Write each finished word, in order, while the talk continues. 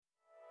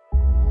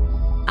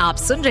आप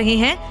सुन रहे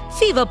हैं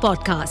fever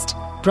podcast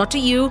brought to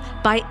you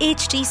bye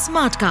HT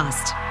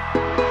Smartcast.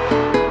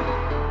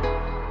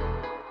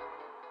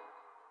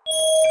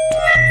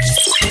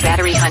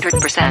 Battery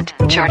 100%.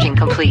 Charging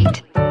complete.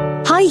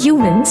 Hi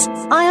humans,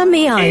 I am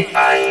AI.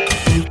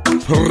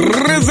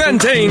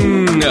 Presenting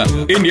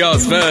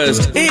India's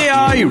first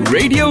AI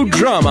radio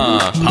drama,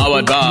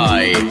 powered by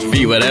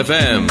Fever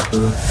FM.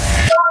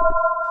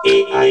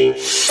 AI.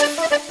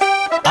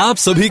 आप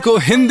सभी को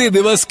हिंदी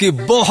दिवस की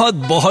बहुत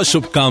बहुत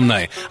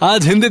शुभकामनाएं।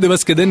 आज हिंदी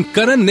दिवस के दिन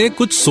करण ने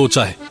कुछ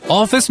सोचा है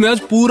ऑफिस में आज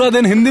पूरा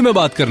दिन हिंदी में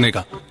बात करने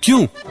का।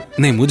 क्यों?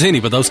 नहीं, मुझे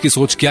नहीं पता उसकी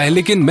सोच क्या है,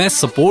 लेकिन मैं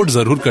सपोर्ट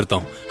जरूर करता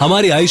हूँ।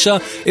 हमारी आयशा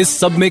इस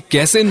सब में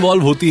कैसे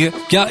इन्वॉल्व होती है?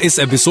 क्या इस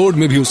एपिसोड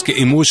में भी उसके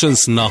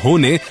इमोशंस ना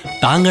होने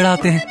टांग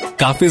अड़ाते हैं?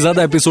 काफी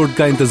ज्यादा एपिसोड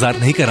का इंतजार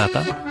नहीं कराता।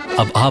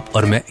 अब आप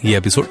और मैं ये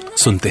एपिसोड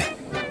सुनते हैं।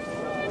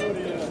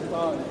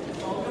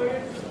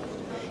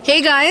 Hey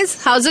guys,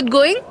 how's it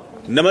going?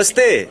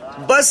 नमस्ते।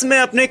 बस मैं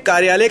अपने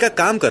कार्यालय का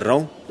काम कर रहा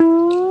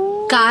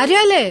हूँ।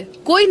 कार्यालय?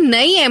 कोई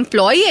नई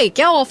एम्प्लॉय है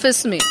क्या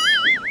ऑफिस में?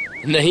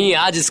 नहीं,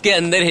 आज इसके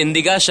अंदर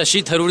हिंदी का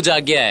शशि थरूर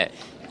जाग गया है,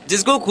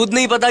 जिसको खुद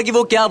नहीं पता कि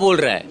वो क्या बोल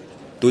रहा है।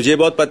 तुझे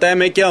बहुत पता है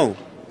मैं क्या हूँ।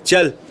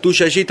 चल तू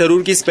शशि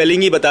थरूर की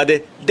स्पेलिंग ही बता दे,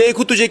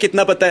 देखू तुझे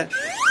कितना पता है।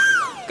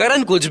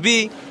 करण कुछ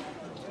भी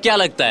क्या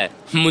लगता है?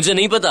 मुझे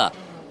नहीं पता।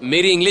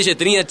 मेरी इंग्लिश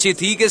इतनी अच्छी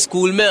थी कि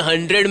स्कूल में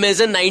 100 में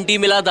से 90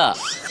 मिला था।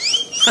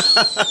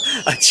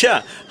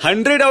 अच्छा,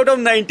 100 out of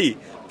 90।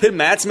 फिर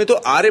मैथ्स में तो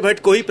आर्यभट्ट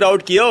को ही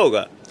प्राउड किया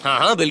होगा।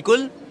 हाँ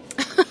बिल्कुल।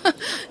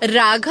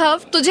 राघव,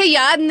 तुझे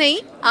याद नहीं,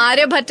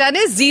 आर्यभट्टा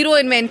ने 0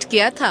 इन्वेंट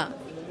किया था।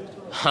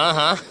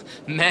 हाँ,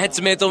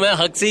 मैथ्स में तो मैं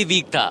हद से ही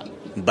वीक था।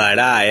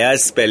 बड़ा आया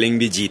स्पेलिंग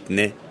भी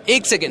जीतने।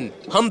 एक सेकंड,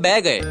 हम बह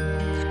गए।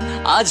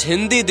 आज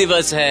हिंदी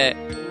दिवस है,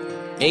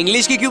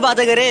 इंग्लिश की क्यों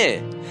बातें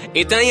करें?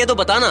 इतना ही है तो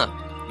बताना।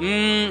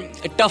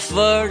 Tough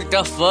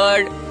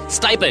word.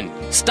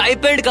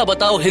 स्टाइपेंड का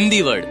बताओ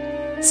हिंदी वर्ड।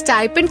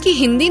 स्टाइपेंड की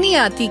हिंदी नहीं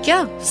आती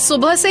क्या?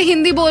 सुबह से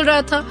हिंदी बोल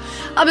रहा था।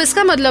 अब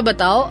इसका मतलब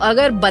बताओ।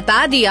 अगर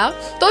बता दिया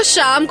तो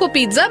शाम को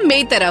पिज्जा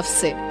मेरी तरफ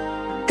से।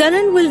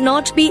 Karan will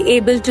not be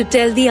able to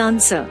tell the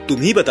answer.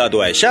 तुम ही बता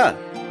दो आयशा।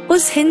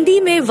 उस हिंदी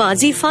में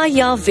वाजीफा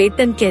या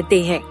वेतन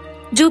कहते हैं,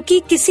 जो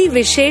कि किसी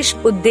विशेष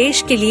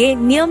उद्देश्य के लिए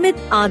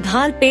नियमित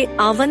आधार पे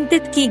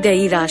आवंटित की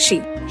गई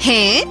राशि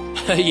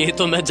है। ये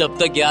तो मैं जब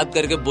तक याद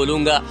करके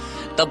बोलूंगा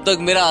तब तक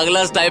मेरा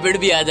अगला स्टाइपेंड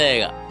भी आ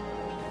जाएगा।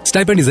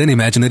 Stipend is an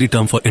imaginary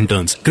term for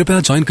interns. कृपया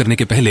ज्वाइन करने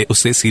के पहले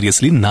उससे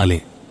सीरियसली ना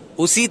लें।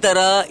 उसी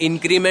तरह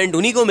इंक्रीमेंट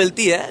उन्हीं को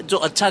मिलती है जो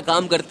अच्छा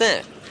काम करते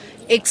हैं।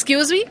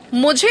 एक्सक्यूज मी,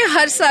 मुझे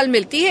हर साल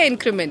मिलती है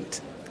इंक्रीमेंट।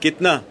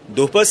 कितना?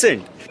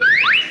 2%?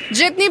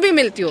 जितनी भी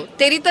मिलती हो,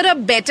 तेरी तरह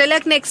बेटर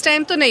लक नेक्स्ट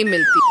टाइम तो नहीं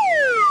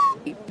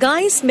मिलती।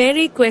 गाइस,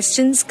 मेरे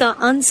क्वेश्चंस का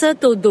आंसर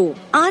तो दो।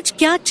 आज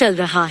क्या चल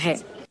रहा है?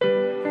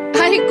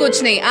 अरे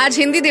कुछ नहीं, आज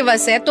हिंदी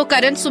दिवस है तो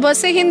करण सुबह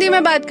से हिंदी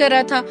में बात कर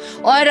रहा था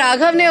और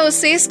राघव ने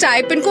उससे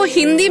स्टाइपेंड को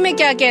हिंदी में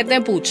क्या कहते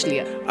हैं पूछ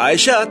लिया।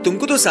 आयशा,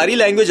 तुमको तो सारी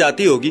लैंग्वेज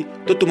आती होगी,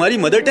 तो तुम्हारी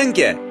मदर टंग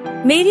क्या है?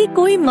 मेरी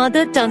कोई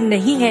मदर टंग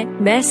नहीं है।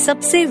 मैं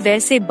सबसे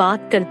वैसे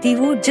बात करती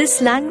हूँ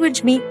जिस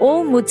लैंग्वेज में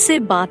वो मुझसे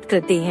बात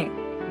करते हैं।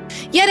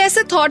 यार,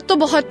 ऐसे थॉट तो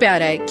बहुत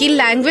प्यारा है कि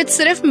लैंग्वेज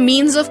सिर्फ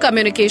मीन्स ऑफ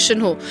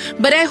कम्युनिकेशन हो,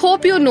 but I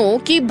hope you know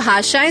कि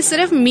भाषाएं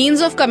सिर्फ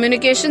मीन्स ऑफ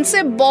कम्युनिकेशन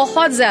से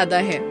बहुत ज्यादा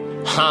है।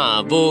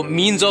 हाँ, वो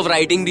मीन्स ऑफ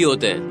राइटिंग भी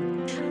होते हैं।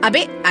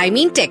 अबे I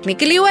mean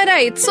technically you are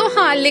right. सो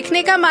हाँ,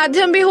 लिखने का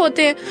माध्यम भी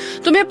होते हैं।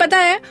 तुम्हें पता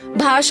है,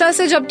 भाषा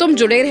से जब तुम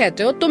जुड़े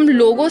रहते हो, तुम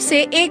लोगों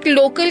से एक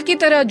लोकल की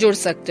तरह जुड़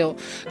सकते हो।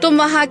 तुम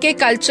वहाँ के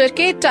कल्चर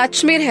के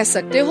टच में रह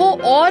सकते हो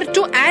और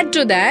टू ऐड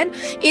टू दैट,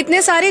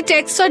 इतने सारे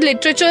टेक्स्ट और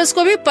लिटरेचर्स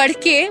को भी पढ़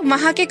के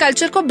वहाँ के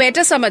कल्चर को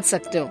बेटर समझ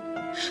सकते हो।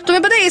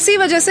 तुम्हें पता है, इसी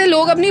वजह से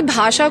लोग अपनी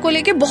भाषा को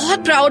लेके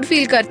बहुत प्राउड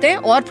फील करते हैं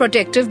और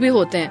प्रोटेक्टिव भी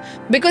होते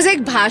हैं। बिकॉज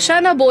एक भाषा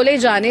न बोले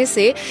जाने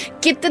से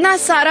कितना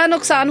सारा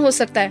नुकसान हो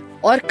सकता है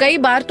और कई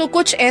बार तो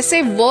कुछ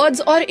ऐसे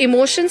वर्ड्स और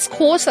इमोशंस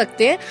खो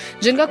सकते हैं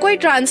जिनका कोई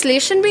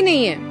ट्रांसलेशन भी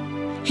नहीं है।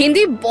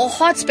 हिंदी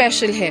बहुत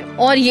स्पेशल है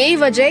और यही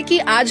वजह है कि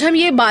आज हम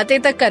ये बातें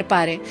तक कर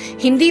पा रहे हैं।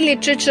 हिंदी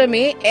लिटरेचर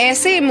में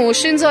ऐसे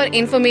इमोशंस और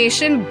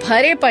इन्फॉर्मेशन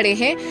भरे पड़े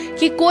हैं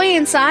कि कोई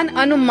इंसान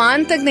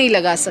अनुमान तक नहीं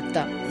लगा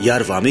सकता।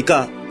 यार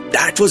वामिका,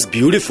 That was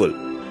beautiful.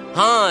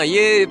 हाँ,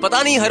 ये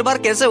पता नहीं हर बार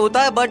कैसे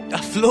होता है, बट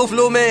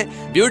फ्लो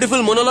में ब्यूटीफुल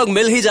मोनोलॉग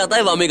मिल ही जाता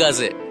है वामिका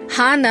से।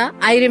 हाँ ना,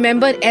 आई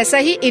रिमेम्बर ऐसा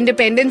ही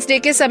इंडिपेंडेंस डे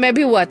के समय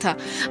भी हुआ था।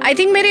 आई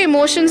थिंक मेरे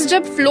इमोशंस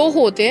जब फ्लो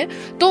होते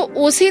हैं तो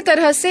उसी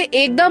तरह से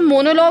एकदम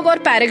मोनोलॉग और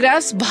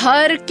पैराग्राफ्स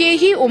भर के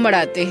ही उमड़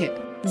आते हैं।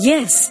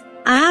 Yes,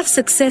 I have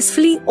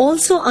successfully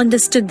also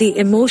understood the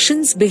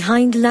emotions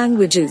behind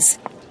languages.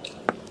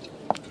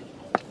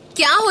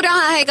 क्या हो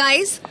रहा है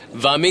गाइस?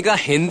 वामिका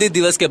हिंदी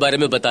दिवस के बारे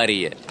में बता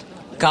रही है।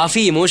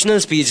 काफी emotional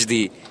speech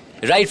the,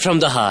 right from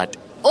the heart.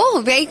 Oh,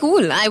 very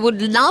cool. I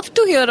would love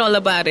to hear all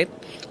about it.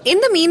 In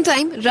the mean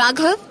time,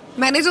 Raghav,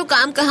 मैंने जो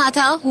काम कहा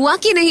था हुआ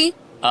कि नहीं?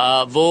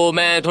 वो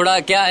मैं थोड़ा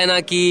क्या है ना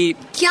कि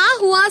क्या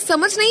हुआ,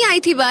 समझ नहीं आई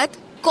थी बात।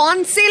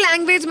 कौन से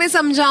लैंग्वेज में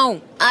समझाऊं?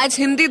 आज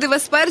हिंदी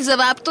दिवस पर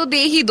जवाब तो दे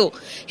ही दो।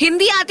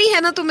 हिंदी आती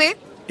है ना तुम्हें?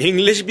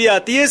 इंग्लिश भी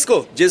आती है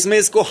इसको, जिसमें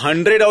इसको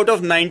 100 out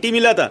of 90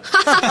 मिला था।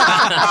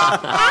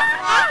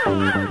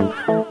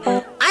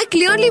 I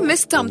clearly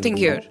missed something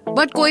here,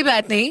 but कोई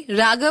बात नहीं।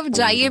 राघव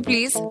जाइए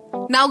प्लीज।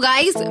 Now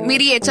guys,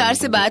 मेरी HR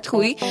से बात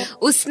हुई,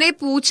 उसने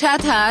पूछा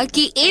था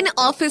कि इन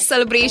ऑफिस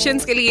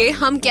सेलिब्रेशंस के लिए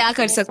हम क्या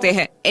कर सकते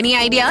हैं। Any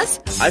ideas?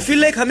 I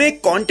feel like हमें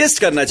एक कॉन्टेस्ट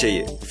करना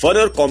चाहिए, फन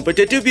और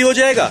कॉम्पिटिटिव भी हो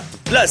जाएगा,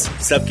 प्लस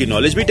सबकी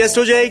नॉलेज भी टेस्ट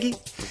हो जाएगी,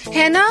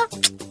 है ना?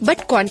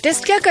 बट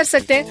कॉन्टेस्ट क्या कर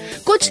सकते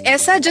हैं? कुछ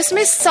ऐसा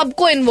जिसमें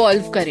सबको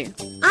इन्वॉल्व करें।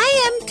 I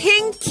am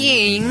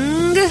thinking.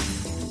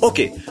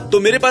 ओके, तो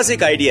मेरे पास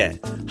एक आइडिया है।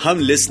 हम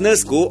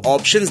लिसनर्स को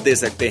ऑप्शंस दे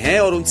सकते हैं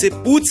और उनसे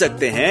पूछ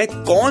सकते हैं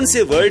कौन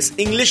से वर्ड्स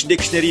इंग्लिश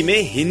डिक्शनरी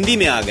में हिंदी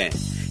में आ गए,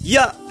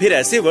 या फिर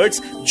ऐसे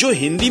वर्ड्स जो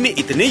हिंदी में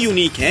इतने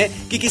यूनिक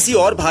हैं कि किसी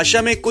और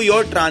भाषा में कोई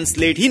और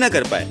ट्रांसलेट ही ना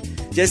कर पाए।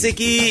 जैसे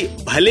कि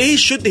भले ही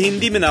शुद्ध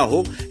हिंदी में ना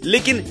हो,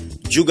 लेकिन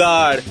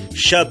जुगाड़,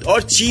 शब्द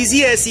और चीज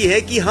ही ऐसी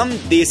है कि हम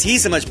देसी ही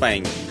समझ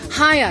पाएंगे।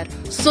 हाँ यार,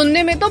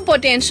 सुनने में तो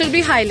पोटेंशियल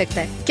भी हाई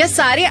लगता है। क्या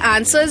सारे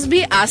आंसर्स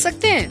भी आ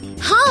सकते हैं?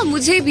 हाँ,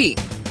 मुझे भी।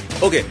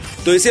 ओके,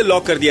 तो इसे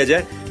लॉक कर दिया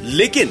जाए,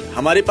 लेकिन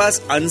हमारे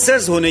पास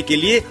आंसर्स होने के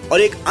लिए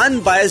और एक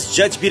अनबायस्ड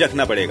जज भी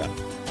रखना पड़ेगा।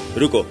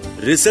 रुको,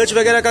 रिसर्च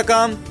वगैरह का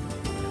काम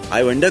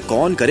आई वंडर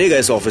कौन करेगा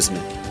इस ऑफिस में,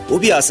 वो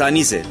भी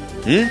आसानी से।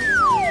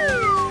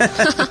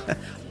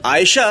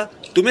 आयशा,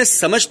 तुम्हें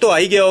समझ तो आ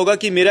ही गया होगा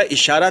कि मेरा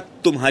इशारा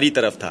तुम्हारी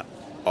तरफ था।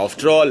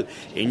 आफ्टर ऑल,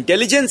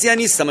 इंटेलिजेंस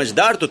यानी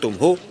समझदार तो तुम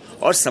हो,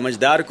 और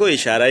समझदार को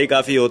इशारा ही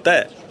काफी होता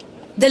है।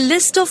 The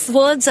list of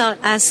words are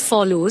as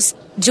follows: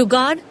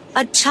 जुगाड़,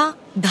 अच्छा,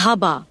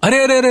 ढाबा।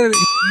 अरे अरे अरे,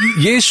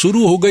 ये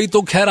शुरू हो गई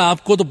तो खैर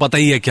आपको तो पता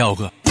ही है क्या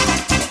होगा।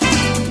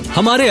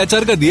 हमारे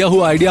एचआर का दिया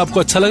हुआ आइडिया आपको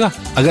अच्छा लगा?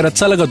 अगर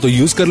अच्छा लगा तो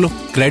यूज कर लो,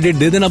 क्रेडिट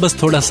दे देना बस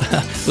थोड़ा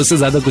सा, उससे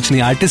ज्यादा कुछ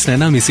नहीं। आर्टिस्ट है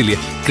ना हम, इसीलिए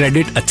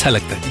क्रेडिट अच्छा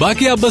लगता है।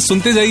 बाकी आप बस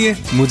सुनते जाइए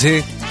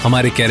मुझे,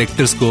 हमारे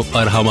कैरेक्टर्स को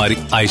और हमारी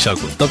आयशा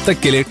को। तब तक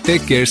के लिए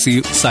take care, C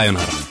you,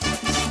 sayonara.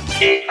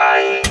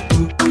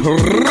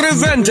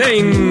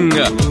 Presenting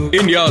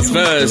India's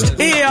first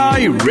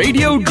AI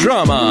radio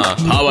drama,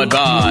 powered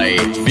by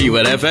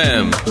Fever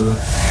FM.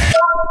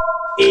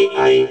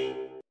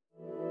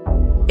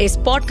 इस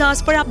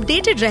पॉडकास्ट पर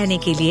अपडेटेड रहने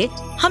के लिए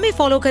हमें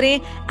फॉलो करें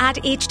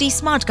 @HT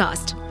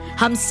Smartcast।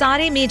 हम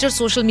सारे मेजर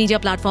सोशल मीडिया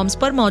प्लेटफॉर्म्स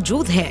पर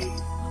मौजूद हैं,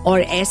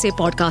 और ऐसे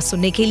पॉडकास्ट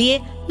सुनने के लिए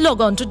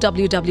लॉग ऑन टू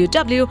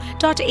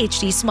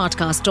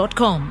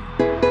www.htsmartcast.com।